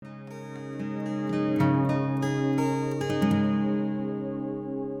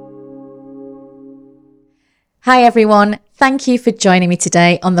Hi everyone, thank you for joining me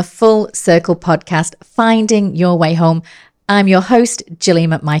today on the Full Circle podcast, Finding Your Way Home. I'm your host,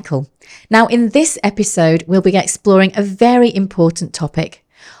 Gillian McMichael. Now in this episode, we'll be exploring a very important topic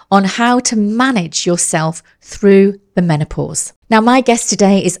on how to manage yourself through the menopause. Now my guest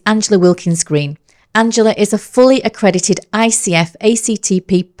today is Angela Wilkins-Green. Angela is a fully accredited ICF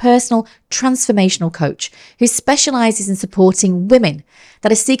ACTP personal transformational coach who specialises in supporting women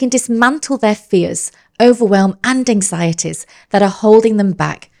that are seeking to dismantle their fears, overwhelm and anxieties that are holding them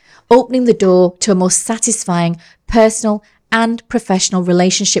back, opening the door to a more satisfying personal and professional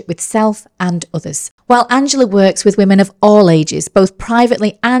relationship with self and others. While Angela works with women of all ages, both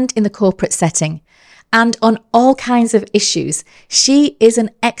privately and in the corporate setting, and on all kinds of issues, she is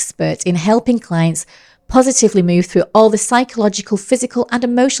an expert in helping clients positively move through all the psychological, physical and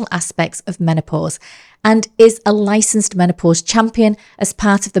emotional aspects of menopause, and is a licensed menopause champion as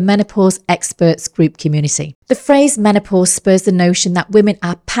part of the Menopause Experts Group community. The phrase menopause spurs the notion that women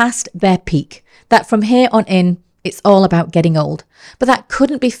are past their peak, that from here on in, it's all about getting old. But that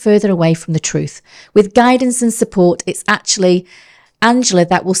couldn't be further away from the truth. With guidance and support, it's actually Angela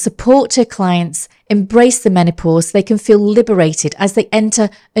that will support her clients embrace the menopause so they can feel liberated as they enter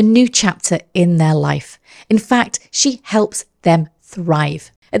a new chapter in their life. In fact, she helps them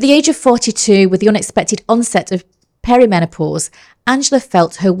thrive. At the age of 42, with the unexpected onset of perimenopause, Angela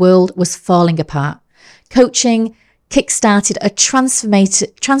felt her world was falling apart. Coaching kick-started a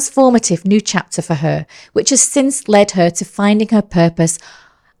transformative new chapter for her, which has since led her to finding her purpose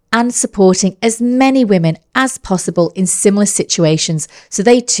and supporting as many women as possible in similar situations so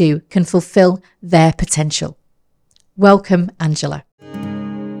they too can fulfill their potential. Welcome, Angela.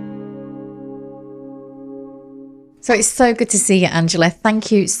 So it's so good to see you, Angela. Thank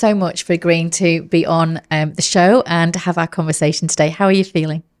you so much for agreeing to be on the show and have our conversation today. How are you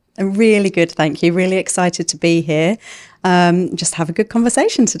feeling? I'm really good, thank you. Really excited to be here. Just have a good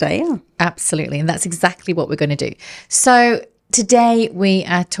conversation today. Yeah. Absolutely. And that's exactly what we're going to do. So today we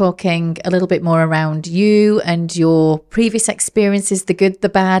are talking a little bit more around you and your previous experiences, the good, the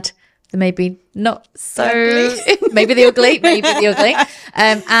bad, the maybe not so, maybe the ugly.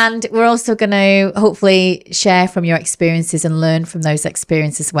 And we're also going to hopefully share from your experiences and learn from those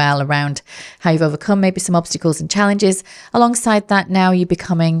experiences as well around how you've overcome maybe some obstacles and challenges. Alongside that, now you're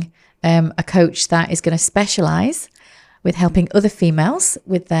becoming a coach that is going to specialise with helping other females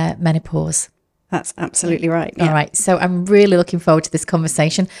with their menopause. That's absolutely right. Yeah. All right. So I'm really looking forward to this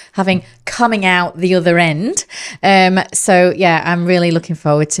conversation, having coming out the other end. So yeah, I'm really looking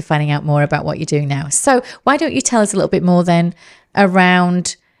forward to finding out more about what you're doing now. So why don't you tell us a little bit more then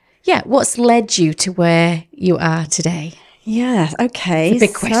around, what's led you to where you are today? Yeah. Okay. It's a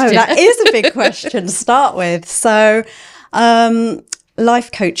big question. So that is a big question to start with. So, life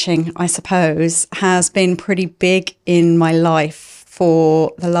coaching, I suppose, has been pretty big in my life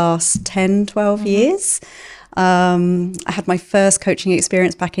for the last 10, 12 years. I had my first coaching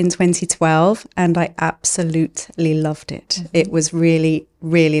experience back in 2012 and I absolutely loved it. It was really,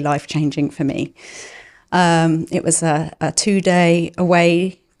 really life-changing for me. It was a 2-day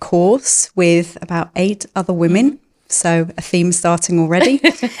away course with about 8 other women. So a theme starting already.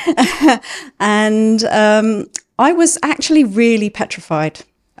 And I was actually really petrified.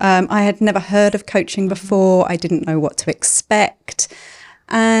 I had never heard of coaching before. I didn't know what to expect.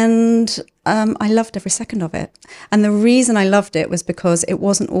 And I loved every second of it. And the reason I loved it was because it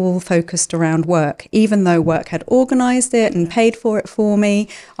wasn't all focused around work. Even though work had organised it and paid for it for me,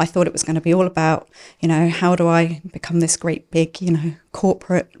 I thought it was going to be all about, how do I become this great big,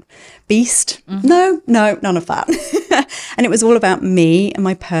 corporate beast? No, none of that. And it was all about me and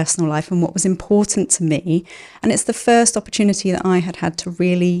my personal life and what was important to me. And it's the first opportunity that I had to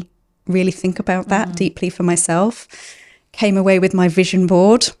really, really think about that deeply for myself. Came away with my vision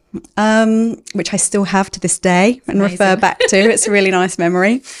board, which I still have to this day and Amazing. Refer back to. It's a really nice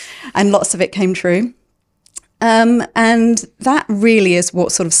memory. And lots of it came true. And that really is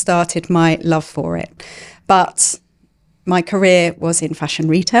what sort of started my love for it. But my career was in fashion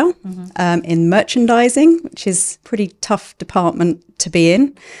retail, in merchandising, which is a pretty tough department to be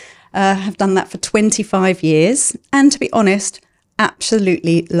in. I've done that for 25 years. And to be honest,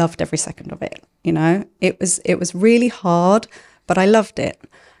 absolutely loved every second of it. It was really hard, but I loved it.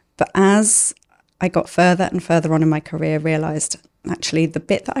 But as I got further and further on in my career, realised actually the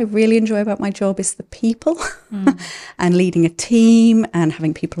bit that I really enjoy about my job is the people and leading a team and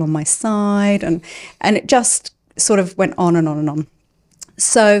having people on my side. And it just sort of went on and on and on.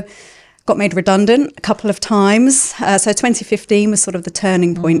 So got made redundant a couple of times. So 2015 was sort of the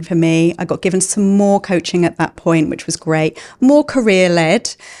turning point for me. I got given some more coaching at that point, which was great, more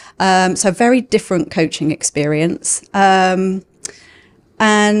career-led. So very different coaching experience. And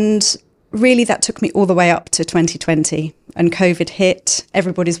really that took me all the way up to 2020, and COVID hit.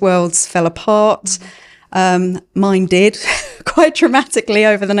 Everybody's worlds fell apart. Mine did quite dramatically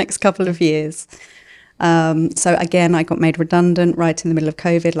over the next couple of years. So again, I got made redundant right in the middle of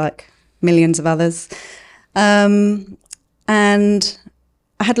COVID, like millions of others. And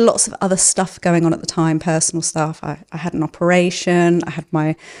I had lots of other stuff going on at the time, personal stuff. I had an operation. I had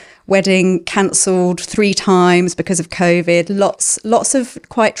my wedding cancelled 3 times because of COVID. Lots of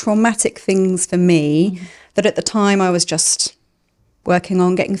quite traumatic things for me that at the time I was just working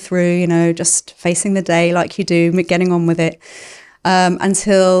on, getting through, you know, just facing the day like you do, getting on with it,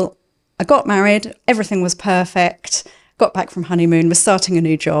 until I got married. Everything was perfect. Got back from honeymoon, was starting a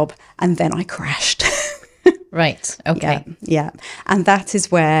new job, and then I crashed. Right. Okay. Yeah. And that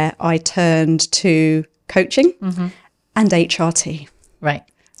is where I turned to coaching and HRT. Right.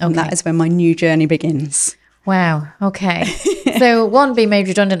 Okay. And that is where my new journey begins. Wow. Okay. So one, being made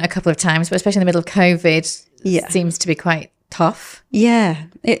redundant a couple of times, but especially in the middle of COVID, seems to be quite tough. Yeah,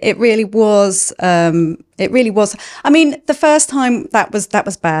 it really was. It really was. I mean, the first time that was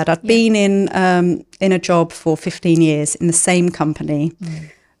bad. I'd been in a job for 15 years in the same company,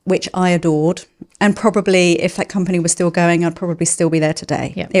 which I adored. And probably if that company was still going, I'd probably still be there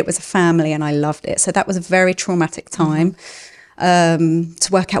today. Yeah. It was a family and I loved it. So that was a very traumatic time. To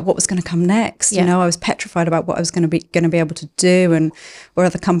work out what was going to come next. You know, I was petrified about what I was going to be able to do, and were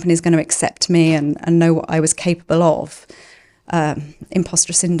other companies going to accept me and know what I was capable of.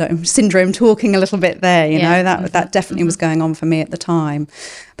 Imposter syndrome talking a little bit there, you know, that definitely was going on for me at the time.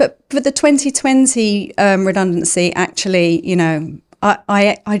 But for the 2020 redundancy, actually, you know,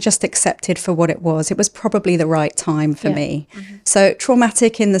 I just accepted for what it was. It was probably the right time for me. So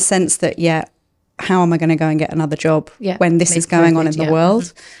traumatic in the sense that, how am I going to go and get another job when this is going on in the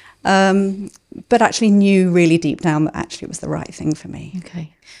world? But actually knew really deep down that actually it was the right thing for me.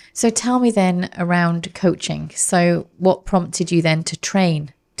 Okay. So tell me then around coaching. So what prompted you then to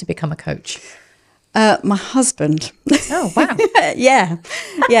train to become a coach? My husband. Oh, wow. Yeah.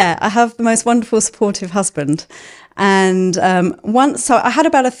 I have the most wonderful, supportive husband. And so I had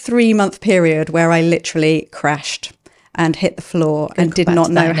about a 3-month period where I literally crashed and hit the floor and did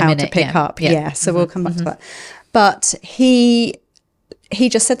not know how to pick up. Yeah. So we'll come back to that. But he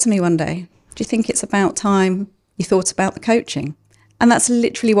just said to me one day, do you think it's about time you thought about the coaching? And that's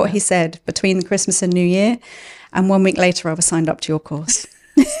literally what he said between the Christmas and New Year. And 1 week later, I was signed up to your course.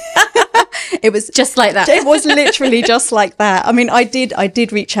 It was just like that. It was literally just like that. I mean, I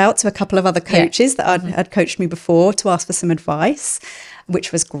did reach out to a couple of other coaches that had coached me before to ask for some advice,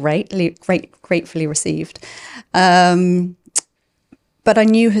 which was gratefully received. But I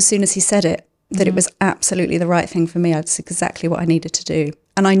knew as soon as he said it that it was absolutely the right thing for me. That's exactly what I needed to do.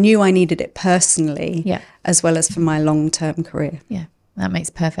 And I knew I needed it personally as well as for my long-term career. Yeah, that makes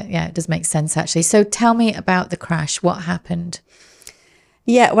perfect. Yeah, it does make sense actually. So tell me about the crash. What happened?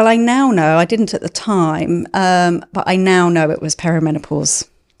 Yeah, well, I now know, I didn't at the time, but I now know it was perimenopause.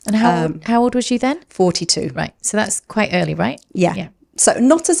 And how old was you then? 42. Right. So that's quite early, right? Yeah. So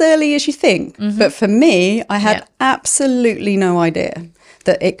not as early as you think, but for me, I had absolutely no idea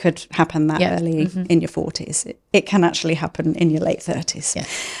that it could happen that early in your 40s. It can actually happen in your late 30s. Yeah.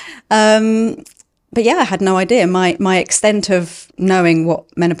 But I had no idea. My extent of knowing what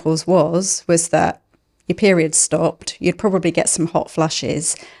menopause was that your period stopped, you'd probably get some hot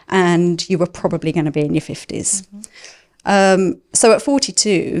flushes, and you were probably going to be in your 50s. So at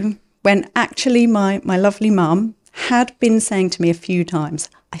 42, when actually my lovely mum had been saying to me a few times,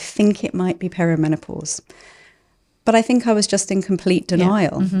 I think it might be perimenopause. But I think I was just in complete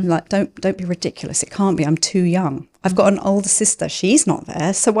denial. Like, don't be ridiculous. It can't be. I'm too young. I've got an older sister. She's not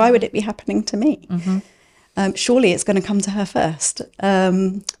there. So why would it be happening to me? Surely it's going to come to her first.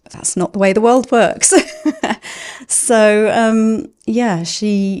 But that's not the way the world works. So,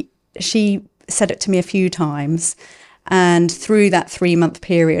 she said it to me a few times. And through that 3-month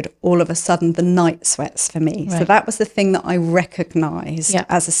period, all of a sudden, the night sweats for me. Right. So that was the thing that I recognised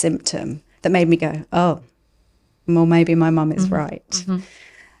as a symptom that made me go, oh, well, maybe my mum is right.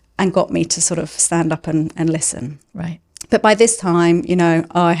 And got me to sort of stand up and listen. Right. But by this time, you know,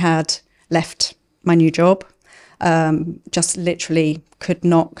 I had left my new job, just literally could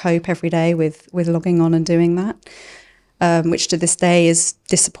not cope every day with logging on and doing that, which to this day is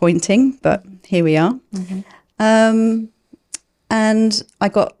disappointing, but here we are. And I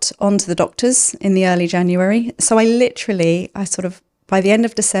got onto the doctors in the early January. So I sort of by the end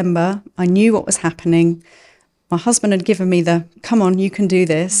of December, I knew what was happening. My husband had given me the, come on, you can do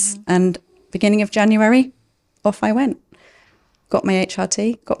this. And beginning of January, off I went. Got my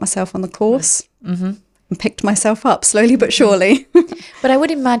HRT, got myself on the course, and picked myself up slowly but surely. But I would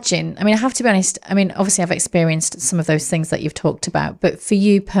imagine, I mean, I have to be honest, I mean, obviously I've experienced some of those things that you've talked about, but for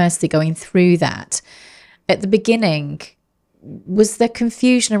you personally going through that, at the beginning, was there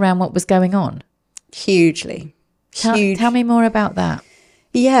confusion around what was going on? Hugely. Tell me more about that.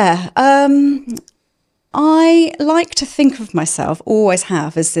 Yeah. I like to think of myself, always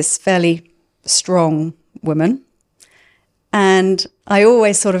have, as this fairly strong woman. And I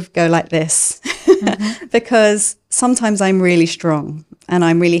always sort of go like this because sometimes I'm really strong and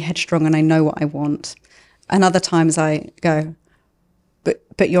I'm really headstrong and I know what I want. And other times I go,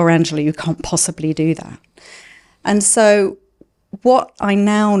 but you're Angela, you can't possibly do that. And so what I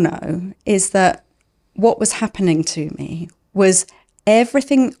now know is that what was happening to me was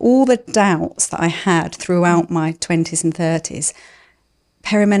everything, all the doubts that I had throughout my 20s and 30s,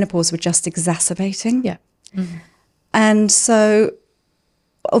 perimenopause were just exacerbating. Yeah. Mm-hmm. And so,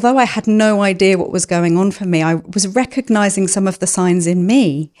 although I had no idea what was going on for me, I was recognizing some of the signs in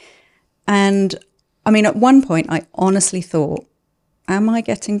me. And I mean, at one point, I honestly thought, am I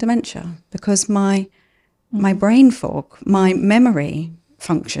getting dementia? Because my brain fog, my memory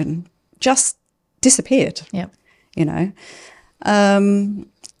function just disappeared. Yeah. You know?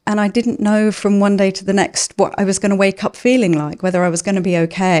 And I didn't know from one day to the next what I was going to wake up feeling like, whether I was going to be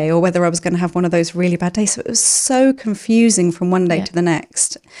okay or whether I was going to have one of those really bad days. So it was so confusing from one day to the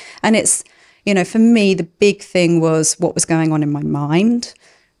next. And it's, you know, for me, the big thing was what was going on in my mind.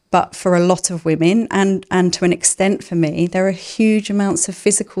 But for a lot of women, and to an extent for me, there are huge amounts of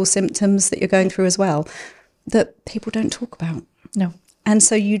physical symptoms that you're going through as well that people don't talk about. No. And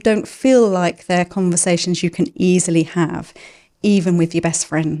so you don't feel like they're conversations you can easily have, even with your best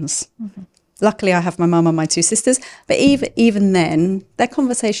friends. Mm-hmm. Luckily, I have my mum and my two sisters, but even then, they're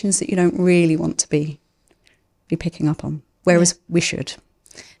conversations that you don't really want to be picking up on, whereas we should.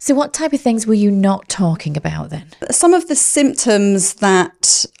 So what type of things were you not talking about then? Some of the symptoms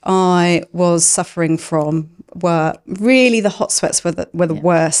that I was suffering from were really the hot sweats were the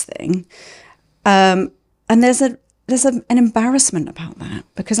worst thing. And there's an embarrassment about that,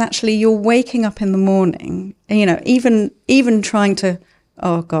 because actually you're waking up in the morning and, you know, even trying to,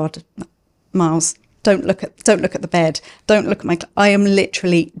 oh God, Miles, don't look at the bed, don't look at I am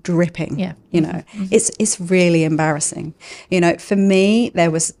literally dripping. Yeah. You know, it's really embarrassing. You know, for me,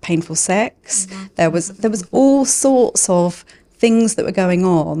 there was painful sex. There was all sorts of things that were going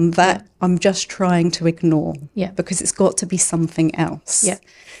on that I'm just trying to ignore. Yeah. Because it's got to be something else. Yeah.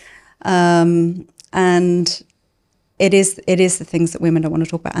 And it is the things that women don't want to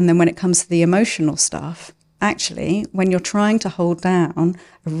talk about. And then when it comes to the emotional stuff, actually, when you're trying to hold down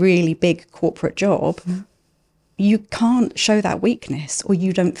a really big corporate job, you can't show that weakness, or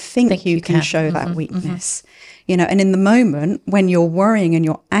you don't think you can show that weakness. You know, and in the moment when you're worrying and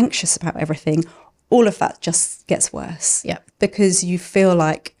you're anxious about everything, all of that just gets worse. Yeah. Because you feel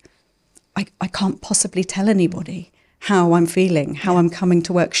like I can't possibly tell anybody how I'm feeling, how I'm coming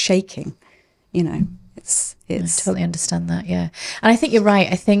to work shaking. You know, it's I totally understand that. Yeah. And I think you're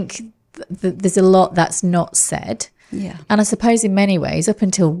right. I think there's a lot that's not said. Yeah. And I suppose in many ways, up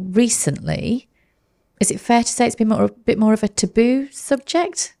until recently, is it fair to say it's been a bit more of a taboo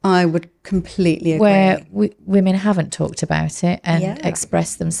subject? I would completely agree. Where women haven't talked about it and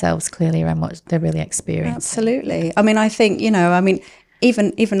expressed themselves clearly around what they're really experiencing. Absolutely. I mean, I think, you know,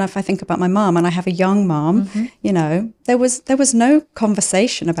 even if I think about my mum, and I have a young mum, you know, there was no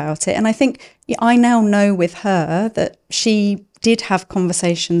conversation about it. And I think I now know with her that she did have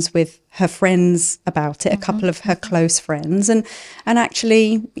conversations with her friends about it, a couple of her close friends, and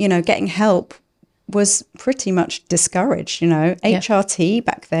actually, you know, getting help was pretty much discouraged. You know, HRT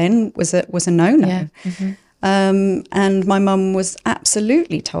back then was a no-no. Yeah. And my mum was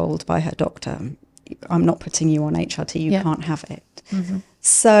absolutely told by her doctor, I'm not putting you on HRT, you can't have it.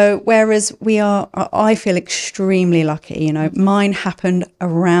 So whereas I feel extremely lucky, you know, mine happened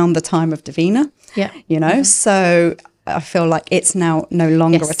around the time of Davina, you know, so I feel like it's now no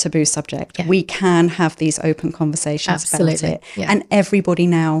longer a taboo subject. Yeah. We can have these open conversations about it. Yeah. And everybody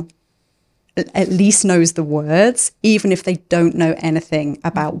now at least knows the words, even if they don't know anything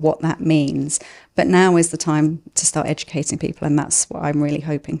about what that means. But now is the time to start educating people, and that's what I'm really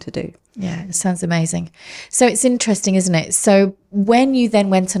hoping to do. Yeah, it sounds amazing. So it's interesting, isn't it? So when you then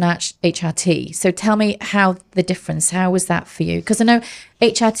went on HRT, so tell me how was that for you? Because I know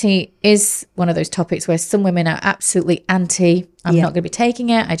HRT is one of those topics where some women are absolutely anti, I'm not going to be taking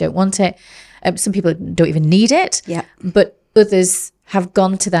it, I don't want it. Some people don't even need it. Yeah. But others have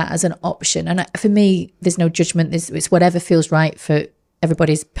gone to that as an option. And for me, there's no judgment. It's whatever feels right for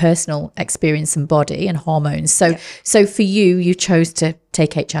everybody's personal experience and body and hormones. So for you chose to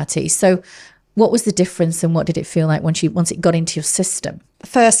take HRT. So what was the difference and what did it feel like once it got into your system?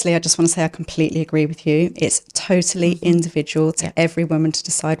 Firstly, I just want to say I completely agree with you. It's totally individual to every woman to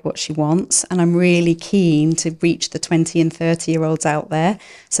decide what she wants. And I'm really keen to reach the 20 and 30-year-olds out there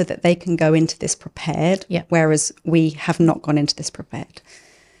so that they can go into this prepared, whereas we have not gone into this prepared.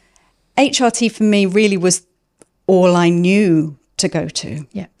 HRT for me really was all I knew to go to,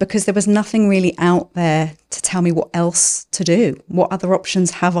 because there was nothing really out there to tell me what else to do. What other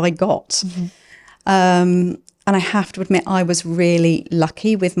options have I got? And I have to admit, I was really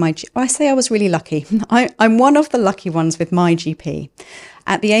lucky with I say I was really lucky. I'm one of the lucky ones with my GP.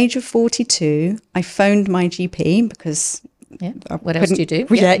 At the age of 42, I phoned my GP because what else do you do?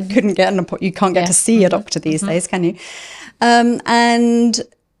 Couldn't get you can't get to see a doctor these days, can you? And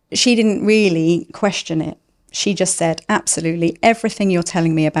she didn't really question it. She just said, absolutely, everything you're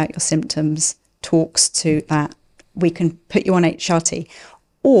telling me about your symptoms talks to that. We can put you on HRT.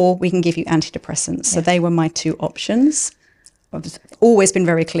 Or we can give you antidepressants. So they were my two options. I've always been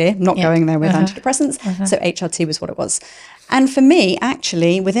very clear, not going there with antidepressants. So HRT was what it was. And for me,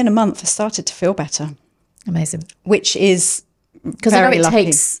 actually, within a month, I started to feel better. Amazing. Which is because I know it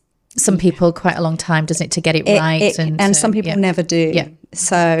takes some people quite a long time, doesn't it, to get it right? And some people never do. Yeah.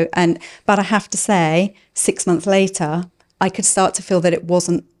 So, but I have to say, 6 months later, I could start to feel that it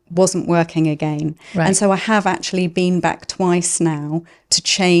wasn't working again. Right. And so I have actually been back twice now to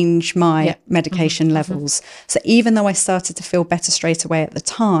change my medication levels. So even though I started to feel better straight away at the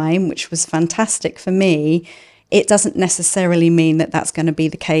time, which was fantastic for me, it doesn't necessarily mean that that's going to be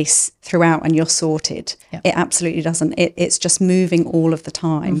the case throughout and you're sorted. It absolutely doesn't. It's just moving all of the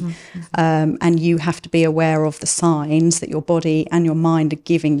time. And you have to be aware of the signs that your body and your mind are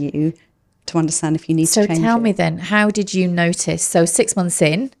giving you to understand if you need to change it. So tell me then, how did you notice? So 6 months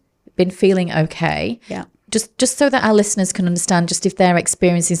in, been feeling okay. Yeah. Just so that our listeners can understand just if they're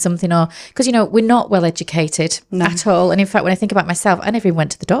experiencing something, or because we're not well educated at all. And in fact, when I think about myself, I never even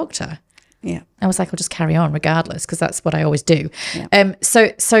went to the doctor. Yeah. I was like, I'll just carry on regardless, because that's what I always do. Yeah.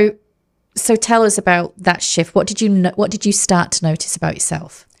 So tell us about that shift. What did you start to notice about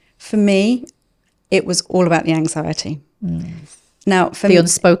yourself? For me, it was all about the anxiety. Now, for the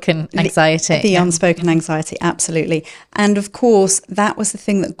unspoken anxiety. The unspoken anxiety, absolutely. And of course, that was the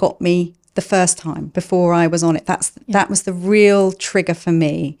thing that got me the first time before I was on it. That was the real trigger for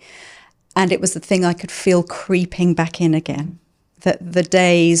me. And it was the thing I could feel creeping back in again. That the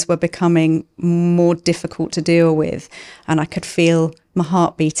days were becoming more difficult to deal with. And I could feel my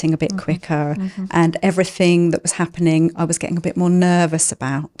heart beating a bit quicker. And everything that was happening, I was getting a bit more nervous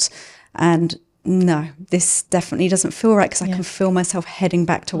about. And no, this definitely doesn't feel right, because I can feel myself heading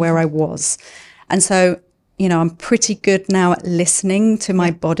back to where I was. And so, I'm pretty good now at listening to my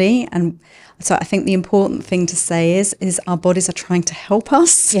body. And so I think the important thing to say is our bodies are trying to help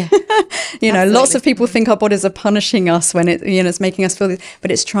us. Yeah. Lots of people think our bodies are punishing us when it's making us feel this, but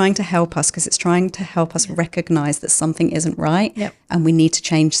it's trying to help us, because it's trying to help us recognize that something isn't right and we need to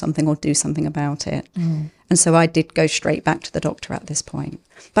change something or do something about it. And so I did go straight back to the doctor at this point.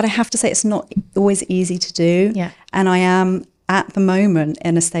 But I have to say, it's not always easy to do. Yeah. And I am at the moment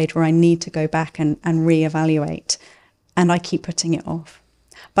in a stage where I need to go back and reevaluate. And I keep putting it off.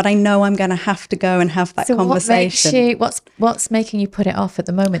 But I know I'm going to have to go and have that conversation. What's making you put it off at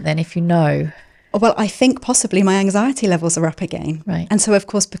the moment then, if you know? Well, I think possibly my anxiety levels are up again. Right. And so, of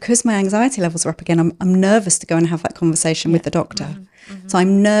course, because my anxiety levels are up again, I'm nervous to go and have that conversation with the doctor. So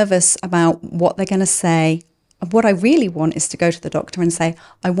I'm nervous about what they're going to say. What I really want is to go to the doctor and say,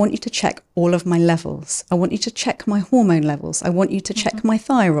 I want you to check all of my levels. I want you to check my hormone levels. I want you to check my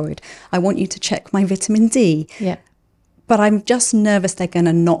thyroid. I want you to check my vitamin D. Yeah. But I'm just nervous they're going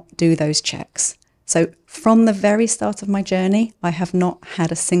to not do those checks. So from the very start of my journey, I have not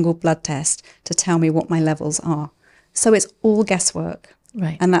had a single blood test to tell me what my levels are. So it's all guesswork.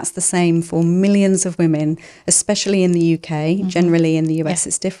 Right. And that's the same for millions of women, especially in the UK. Generally in the US,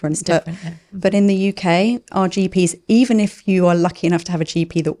 it's different. It's different, but in the UK, our GPs, even if you are lucky enough to have a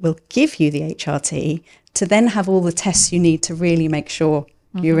GP that will give you the HRT, to then have all the tests you need to really make sure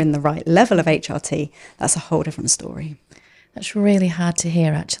you're in the right level of HRT, that's a whole different story. That's really hard to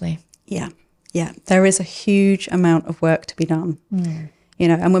hear, actually. Yeah. There is a huge amount of work to be done.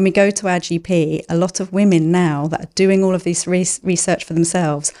 And when we go to our GP, a lot of women now that are doing all of this research for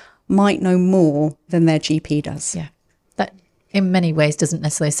themselves might know more than their GP does. Yeah. That in many ways doesn't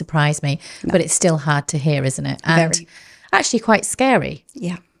necessarily surprise me, but it's still hard to hear, isn't it? And actually quite scary.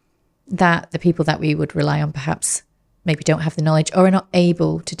 Yeah. That the people that we would rely on perhaps maybe don't have the knowledge or are not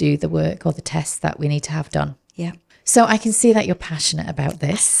able to do the work or the tests that we need to have done. Yeah. So I can see that you're passionate about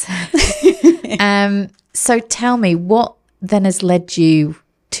this. So tell me, what then has led you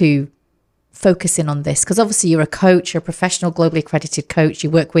to focusing on this? Because obviously you're a coach, you're a professional, globally accredited coach. You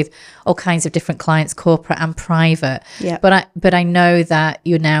work with all kinds of different clients, corporate and private. Yeah. But I know that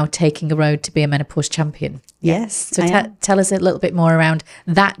you're now taking a road to be a menopause champion. Yes. So tell us a little bit more around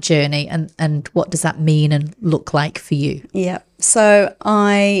that journey and what does that mean and look like for you? Yeah. So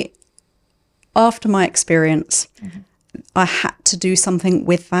after my experience, I had to do something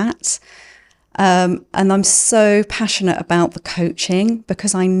with that. And I'm so passionate about the coaching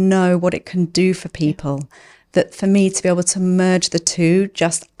because I know what it can do for people, that for me to be able to merge the two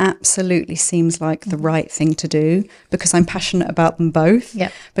just absolutely seems like the right thing to do, because I'm passionate about them both.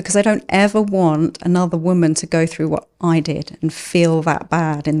 Yep. Because I don't ever want another woman to go through what I did and feel that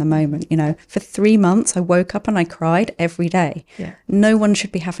bad in the moment. You know, for 3 months, I woke up and I cried every day. Yeah. No one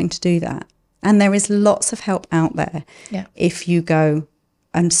should be having to do that. And there is lots of help out there if you go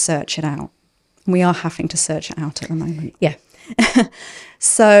and search it out. We are having to search it out at the moment. Yeah.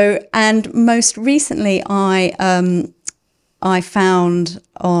 So, and most recently, I found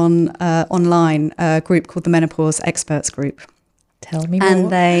online a group called the Menopause Experts Group. Tell me more.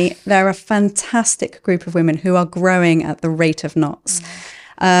 And they're a fantastic group of women who are growing at the rate of knots.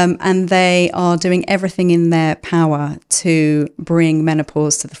 And they are doing everything in their power to bring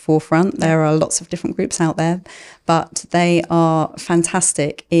menopause to the forefront. There are lots of different groups out there, but they are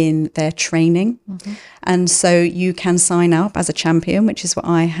fantastic in their training. And so you can sign up as a champion, which is what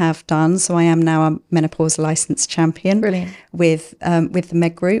I have done. So I am now a menopause licensed champion. Brilliant. With the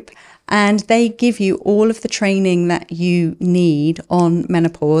Meg Group. And they give you all of the training that you need on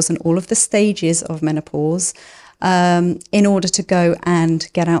menopause and all of the stages of menopause, in order to go and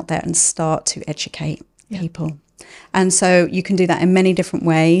get out there and start to educate people. And so you can do that in many different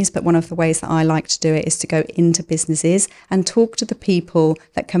ways, but one of the ways that I like to do it is to go into businesses and talk to the people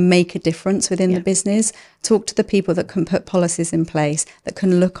that can make a difference within the business, talk to the people that can put policies in place, that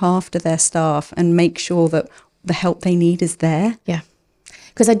can look after their staff and make sure that the help they need is there. Yeah.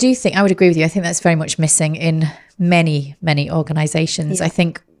 Because I do think, I would agree with you, I think that's very much missing in many, many organisations. Yeah. I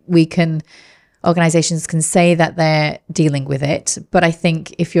think organisations can say that they're dealing with it, but I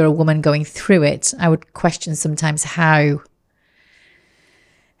think if you're a woman going through it, I would question sometimes how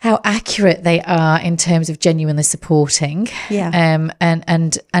accurate they are in terms of genuinely supporting, and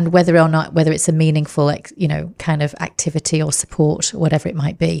whether or not it's a meaningful, kind of activity or support, whatever it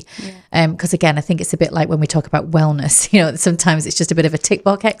might be. Because again, I think it's a bit like when we talk about wellness. Sometimes it's just a bit of a tick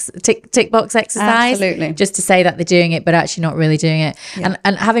box exercise, Absolutely. just to say that they're doing it, but actually not really doing it.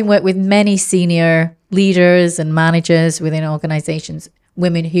 And having worked with many senior leaders and managers within organisations,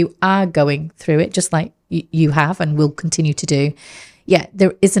 women who are going through it, just like you have and will continue to do. Yeah,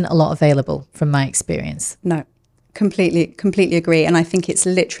 there isn't a lot available from my experience. No, completely agree. And I think it's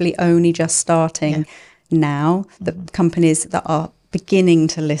literally only just starting now. The companies that are beginning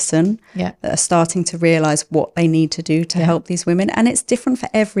to listen, that are starting to realise what they need to do to help these women. And it's different for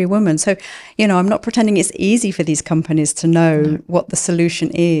every woman. So, I'm not pretending it's easy for these companies to know what the solution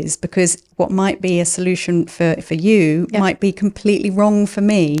is, because what might be a solution for you might be completely wrong for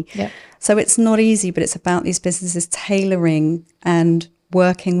me. So it's not easy, but it's about these businesses tailoring and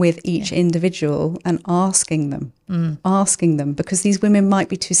working with each individual and asking them, because these women might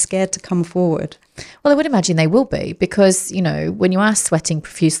be too scared to come forward. Well, I would imagine they will be, because, when you are sweating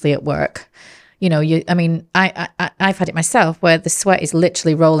profusely at work, I've had it myself where the sweat is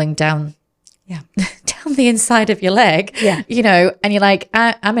literally rolling down the inside of your leg, and you're like,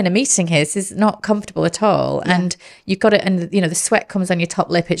 I'm in a meeting here. This is not comfortable at all. And you've got it. And, the sweat comes on your top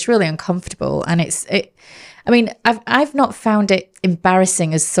lip. It's really uncomfortable. And I've not found it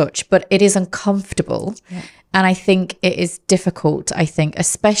embarrassing as such, but it is uncomfortable. And I think it is difficult,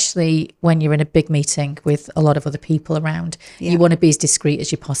 especially when you're in a big meeting with a lot of other people around. You want to be as discreet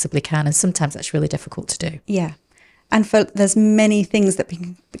as you possibly can. And sometimes that's really difficult to do. Yeah. And there's many things that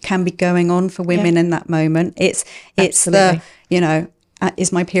can be going on for women in that moment. It's the,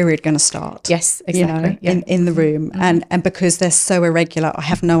 is my period going to start? Yes, exactly. In the room. And because they're so irregular, I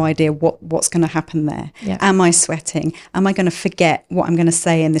have no idea what's going to happen there. Am I sweating? Am I going to forget what I'm going to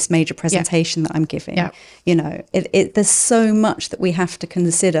say in this major presentation that I'm giving? There's so much that we have to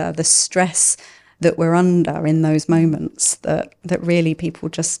consider, the stress that we're under in those moments that really people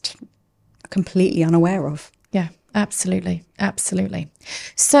just are completely unaware of. Yeah, absolutely. Absolutely.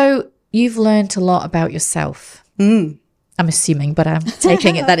 So you've learned a lot about yourself. I'm assuming, but I'm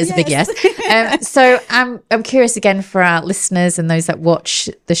taking it that is a big yes. So I'm curious again for our listeners and those that watch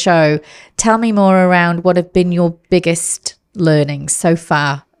the show. Tell me more around what have been your biggest learnings so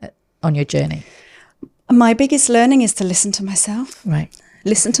far on your journey. My biggest learning is to listen to myself. Right.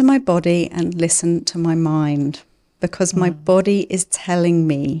 Listen to my body and listen to my mind, because my body is telling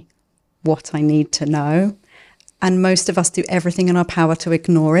me what I need to know. And most of us do everything in our power to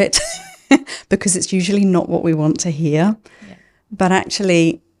ignore it because it's usually not what we want to hear. Yeah. But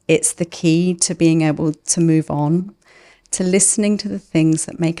actually, it's the key to being able to move on, to listening to the things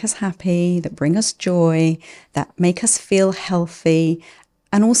that make us happy, that bring us joy, that make us feel healthy,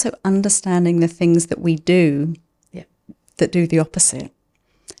 and also understanding the things that we do that do the opposite.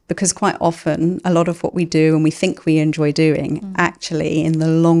 Because quite often, a lot of what we do and we think we enjoy doing, actually, in the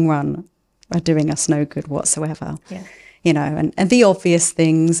long run, are doing us no good whatsoever. Yeah. You know, and the obvious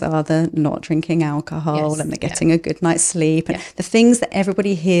things are the not drinking alcohol and the getting a good night's sleep and the things that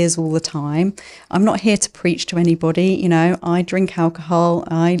everybody hears all the time. I'm not here to preach to anybody. You know, I drink alcohol.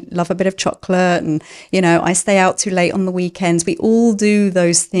 I love a bit of chocolate and, you know, I stay out too late on the weekends. We all do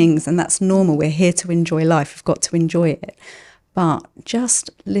those things and that's normal. We're here to enjoy life. We've got to enjoy it. But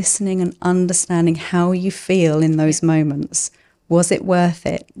just listening and understanding how you feel in those moments. Was it worth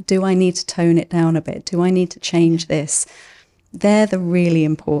it? Do I need to tone it down a bit? Do I need to change this? They're the really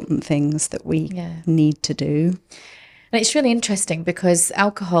important things that we need to do. And it's really interesting because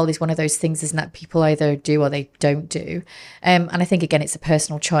alcohol is one of those things, isn't it? People either do or they don't do. And I think, again, it's a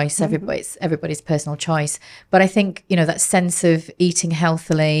personal choice. Everybody's personal choice. But I think, you know, that sense of eating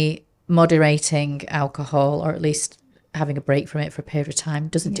healthily, moderating alcohol, or at least having a break from it for a period of time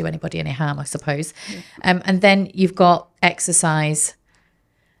doesn't do anybody any harm, I suppose. And then you've got exercise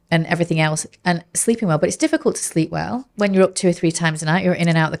and everything else and sleeping well. But it's difficult to sleep well when you're up 2 or 3 times a night. You're in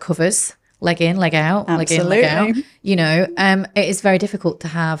and out the covers, leg in, leg out, Absolutely. leg in, leg out. You know, it is very difficult to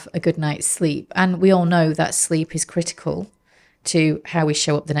have a good night's sleep. And we all know that sleep is critical to how we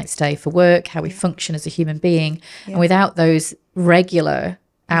show up the next day for work, how we function as a human being. And without those regular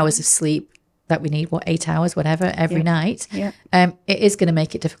hours of sleep, that we need, 8 hours, whatever, every night, it is going to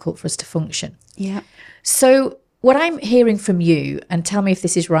make it difficult for us to function. Yeah. So what I'm hearing from you, and tell me if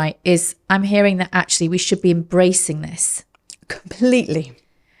this is right, is I'm hearing that actually we should be embracing this. Completely.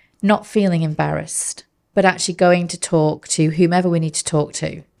 Not feeling embarrassed, but actually going to talk to whomever we need to talk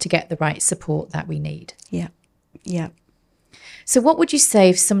to get the right support that we need. Yeah. Yeah. So what would you say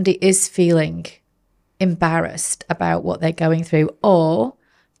if somebody is feeling embarrassed about what they're going through or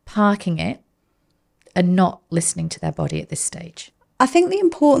parking it and not listening to their body at this stage? I think the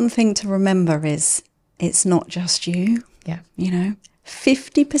important thing to remember is it's not just you. Yeah. You know,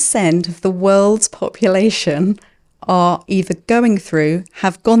 50% of the world's population are either going through,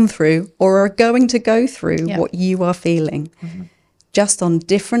 have gone through, or are going to go through what you are feeling, just on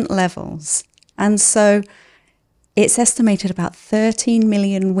different levels. And so it's estimated about 13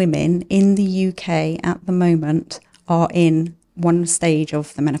 million women in the UK at the moment are in one stage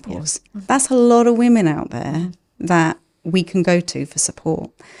of the menopause. That's a lot of women out there that we can go to for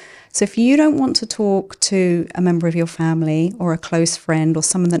support. So if you don't want to talk to a member of your family or a close friend or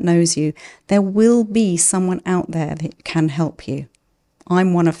someone that knows you, there will be someone out there that can help you.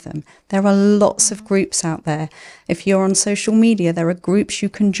 I'm one of them. There are lots of groups out there. If you're on social media, there are groups you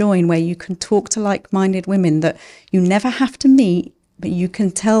can join where you can talk to like-minded women that you never have to meet, but you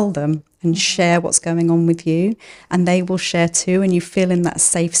can tell them and share what's going on with you, and they will share too, and you feel in that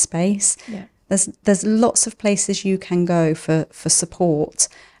safe space. Yeah. There's lots of places you can go for support,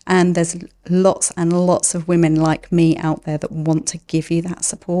 and there's lots and lots of women like me out there that want to give you that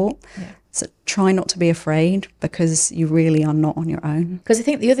support. Yeah. So try not to be afraid, because you really are not on your own. Because I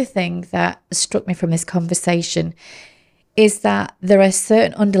think the other thing that struck me from this conversation is that there are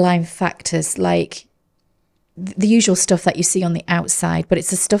certain underlying factors, like the usual stuff that you see on the outside, but it's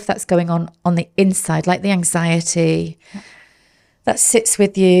the stuff that's going on the inside, like the anxiety that sits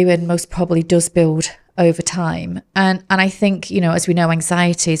with you and most probably does build over time. And I think, you know, as we know,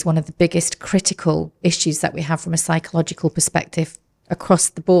 anxiety is one of the biggest critical issues that we have from a psychological perspective across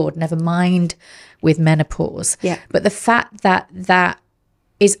the board, never mind with menopause. Yeah. But the fact that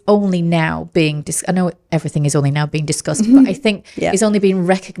is only now being I know everything is only now being discussed, but I think it's only being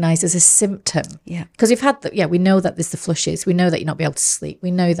recognised as a symptom. Yeah. Because we've had we know that there's the flushes, we know that you're not be able to sleep,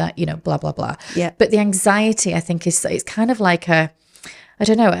 we know that, you know, blah, blah, blah. Yeah. But the anxiety, I think, it's kind of like a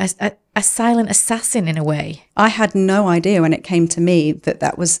silent assassin in a way. I had no idea when it came to me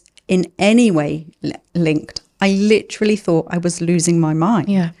that was in any way linked. I literally thought I was losing my mind.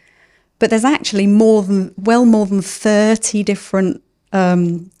 Yeah. But there's actually more than 30 different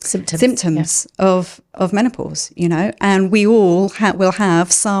symptoms of menopause, you know, and we all will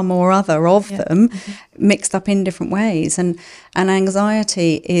have some or other of them mixed up in different ways. And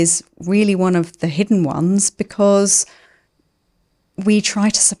anxiety is really one of the hidden ones because we try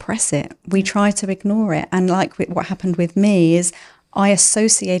to suppress it. We try to ignore it. And like what happened with me is I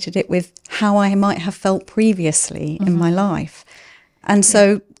associated it with how I might have felt previously in my life. And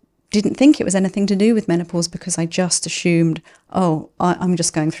so didn't think it was anything to do with menopause because I just assumed, I'm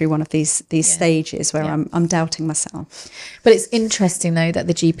just going through one of these stages where I'm doubting myself. But it's interesting, though, that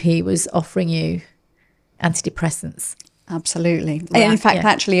the GP was offering you antidepressants. Absolutely. In fact,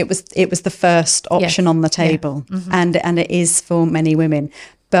 actually, it was the first option on the table, and it is for many women.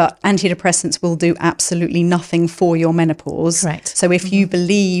 But antidepressants will do absolutely nothing for your menopause. Correct. So if you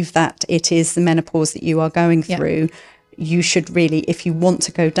believe that it is the menopause that you are going through, you should really, if you want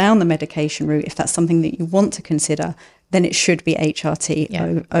to go down the medication route, if that's something that you want to consider, then it should be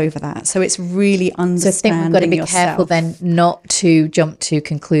HRT over that. So it's really understanding yourself. So I think we've got to be careful then not to jump to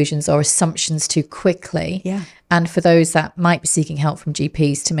conclusions or assumptions too quickly. Yeah. And for those that might be seeking help from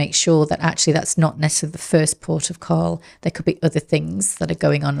GPs, to make sure that actually that's not necessarily the first port of call. There could be other things that are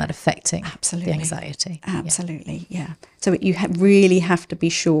going on that are affecting the anxiety. Absolutely, yeah. So you really have to be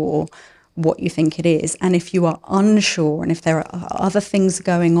sure what you think it is. And if you are unsure and if there are other things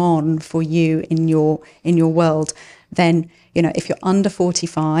going on for you in your world, then, you know, if you're under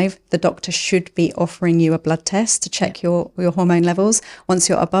 45, the doctor should be offering you a blood test to check your hormone levels. Once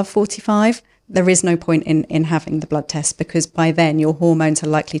you're above 45, there is no point in having the blood test because by then your hormones are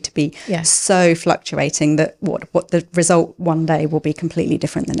likely to be so fluctuating that what the result one day will be completely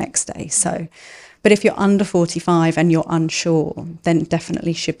different the next day. So, but if you're under 45 and you're unsure, then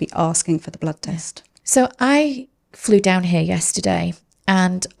definitely should be asking for the blood test. So I flew down here yesterday,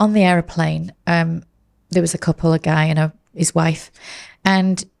 and on the aeroplane, there was a couple, a guy and his wife,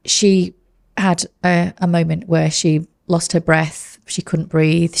 and she had a moment where she lost her breath. She couldn't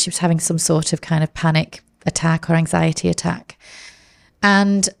breathe. She was having some sort of kind of panic attack or anxiety attack.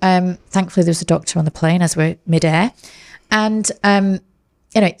 And thankfully there was a doctor on the plane as we're midair. And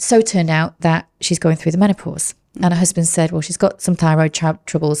anyway, so turned out that she's going through the menopause. And her husband said, well, she's got some thyroid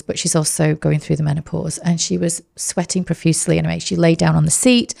troubles, but she's also going through the menopause. And she was sweating profusely. Anyway, she lay down on the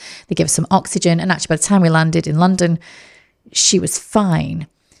seat. They gave her some oxygen. And actually, by the time we landed in London, she was fine.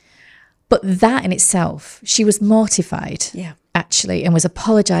 But that in itself, she was mortified, actually, and was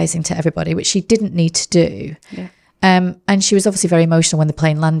apologising to everybody, which she didn't need to do. Yeah. And she was obviously very emotional when the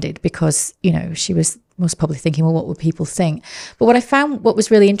plane landed because, you know, she was most probably thinking, well, what would people think? But what I found, what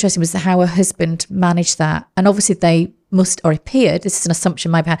was really interesting was how her husband managed that. And obviously they must, or appeared, this is an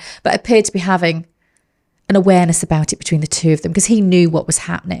assumption my part, but appeared to be having an awareness about it between the two of them because he knew what was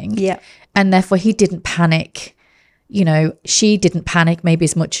happening. Yeah. And therefore he didn't panic. You know, she didn't panic maybe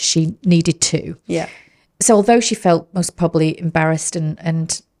as much as she needed to. Yeah. So although she felt most probably embarrassed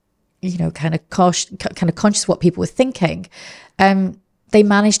and you know, kind of conscious of what people were thinking, they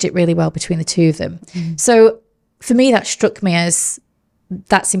managed it really well between the two of them. Mm. So for me, that struck me as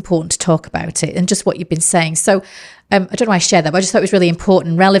that's important to talk about it and just what you've been saying. So I don't know why I share that, but I just thought it was really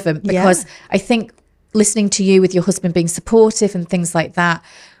important and relevant because I think listening to you with your husband being supportive and things like that,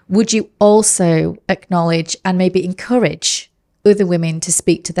 would you also acknowledge and maybe encourage other women to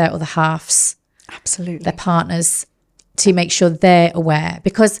speak to their other halves? Absolutely. Their partners, to make sure they're aware?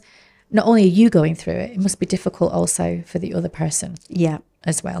 Because not only are you going through it, it must be difficult also for the other person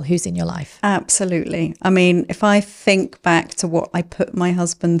as well, who's in your life. Absolutely. I mean, if I think back to what I put my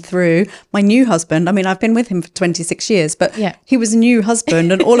husband through, my new husband, I mean, I've been with him for 26 years, but he was a new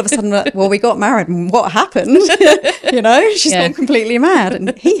husband and all of a sudden, well, we got married and what happened? You know, she's gone completely mad.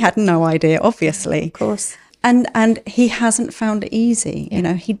 And he had no idea, obviously. Of course. And he hasn't found it easy. You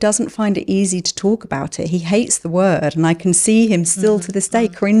know, he doesn't find it easy to talk about it. He hates the word. And I can see him still to this day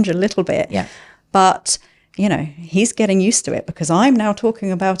cringe a little bit. Yeah. But, you know, he's getting used to it because I'm now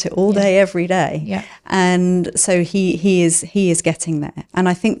talking about it all day, every day. Yeah. And so he is getting there. And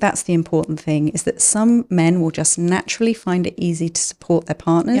I think that's the important thing, is that some men will just naturally find it easy to support their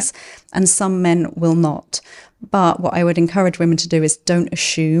partners and some men will not. But what I would encourage women to do is don't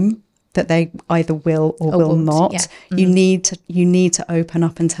assume that they either will or will not. Yeah. Mm-hmm. You need to open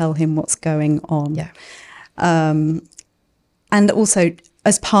up and tell him what's going on. Yeah. And also,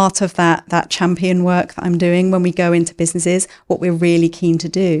 as part of that champion work that I'm doing, when we go into businesses, what we're really keen to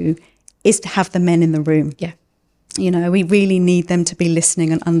do is to have the men in the room. Yeah. You know, we really need them to be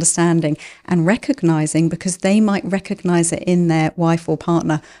listening and understanding and recognizing, because they might recognize it in their wife or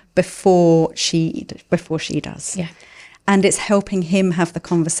partner before she does. Yeah. And it's helping him have the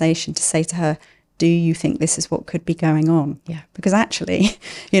conversation to say to her, do you think this is what could be going on? Yeah. Because actually,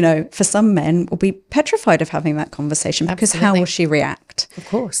 you know, for some men will be petrified of having that conversation, because how will she react? Of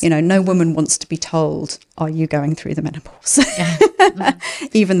course. You know, no woman wants to be told, are you going through the menopause?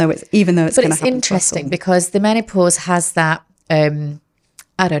 even though it's going to happen. But it's interesting because the menopause has that,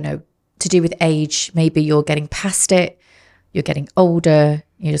 I don't know, to do with age. Maybe you're getting past it, you're getting older,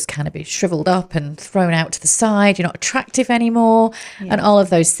 you just kind of be shriveled up and thrown out to the side, you're not attractive anymore, and all of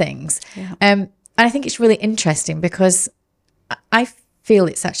those things. And I think it's really interesting because I feel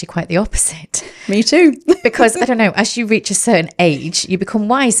it's actually quite the opposite. Me too. Because I don't know, as you reach a certain age, you become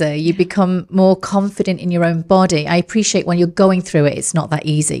wiser, you become more confident in your own body. I appreciate when you're going through it, it's not that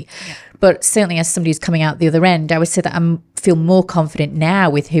easy. But certainly as somebody who's coming out the other end, I would say that I feel more confident now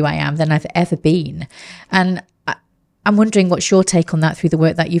with who I am than I've ever been. And I'm wondering what's your take on that through the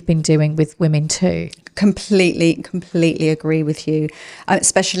work that you've been doing with women too? Completely agree with you,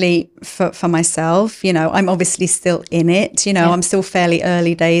 especially for myself. You know, I'm obviously still in it, you know, I'm still fairly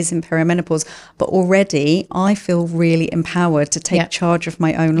early days in perimenopause, but already I feel really empowered to take charge of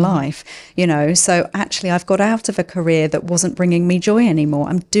my own life, you know. So actually I've got out of a career that wasn't bringing me joy anymore.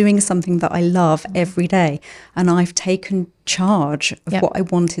 I'm doing something that I love every day, and I've taken charge of what I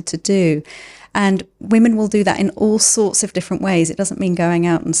wanted to do. And women will do that in all sorts of different ways. It doesn't mean going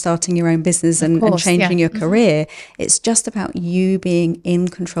out and starting your own business and changing your career. It's just about you being in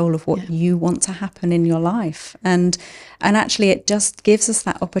control of what you want to happen in your life. And actually it just gives us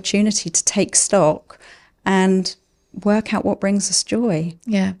that opportunity to take stock and work out what brings us joy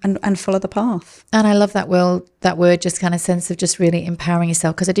and follow the path. And I love that word, just kind of sense of just really empowering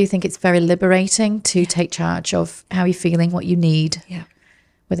yourself, because I do think it's very liberating to take charge of how you're feeling, what you need.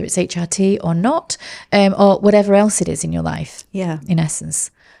 Whether it's HRT or not, or whatever else it is in your life. In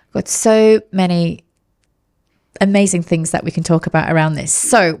essence, got so many amazing things that we can talk about around this.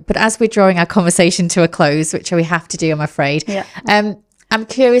 So, but as we're drawing our conversation to a close, which we have to do, I'm afraid, I'm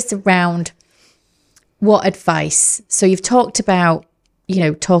curious around what advice. So you've talked about, you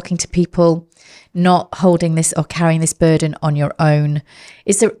know, talking to people, not holding this or carrying this burden on your own.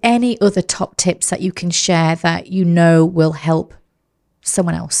 Is there any other top tips that you can share that you know will help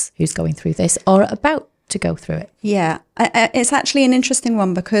someone else who's going through this or about to go through it? It's actually an interesting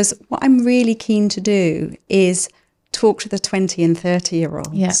one, because what I'm really keen to do is talk to the 20 and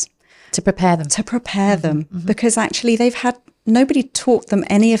 30-year-olds. To prepare them. Because actually nobody taught them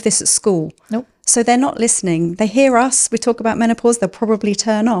any of this at school. So they're not listening. They hear us, we talk about menopause, they'll probably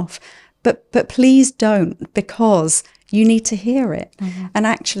turn off. But please don't, because you need to hear it. And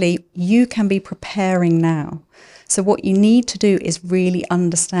actually you can be preparing now. So what you need to do is really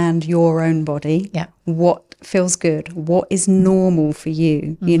understand your own body, what feels good, what is normal for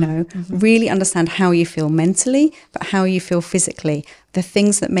you, you know, really understand how you feel mentally, but how you feel physically, the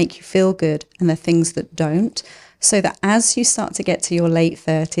things that make you feel good and the things that don't. So that as you start to get to your late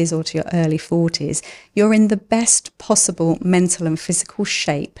 30s or to your early 40s, you're in the best possible mental and physical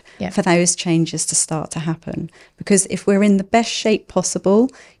shape for those changes to start to happen. Because if we're in the best shape possible,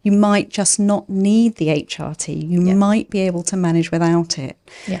 you might just not need the HRT. You might be able to manage without it.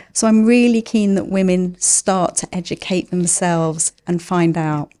 So I'm really keen that women start to educate themselves and find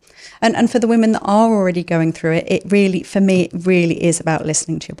out. And for the women that are already going through it, it really is about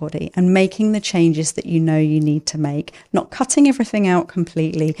listening to your body and making the changes that you know you need to make, not cutting everything out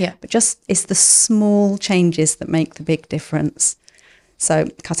completely, but just it's the small changes that make the big difference. So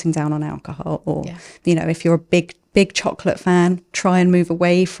cutting down on alcohol, or, you know, if you're a big chocolate fan, try and move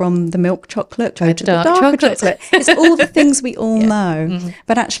away from the milk chocolate, go to the dark chocolate. It's all the things we all know,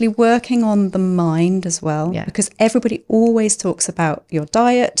 but actually working on the mind as well, because everybody always talks about your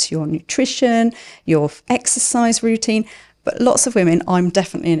diet, your nutrition, your exercise routine, but lots of women, I'm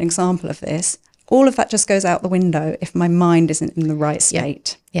definitely an example of this, all of that just goes out the window if my mind isn't in the right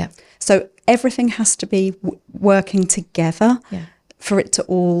state. So everything has to be working together. For it to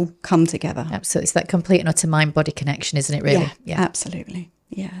all come together. Absolutely. It's that complete and utter mind-body connection, isn't it, really? Absolutely.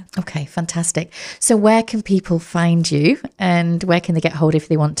 Okay, fantastic. So where can people find you, and where can they get hold if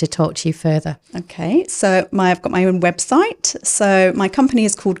they want to talk to you further? Okay, so I've got my own website. So my company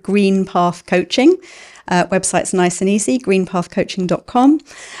is called Green Path Coaching. Website's nice and easy, greenpathcoaching.com.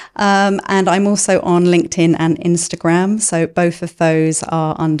 And I'm also on LinkedIn and Instagram. So both of those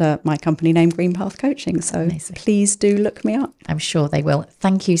are under my company name, Green Path Coaching. So please do look me up. I'm sure they will.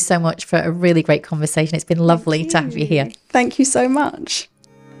 Thank you so much for a really great conversation. It's been lovely to have you here. Thank you so much.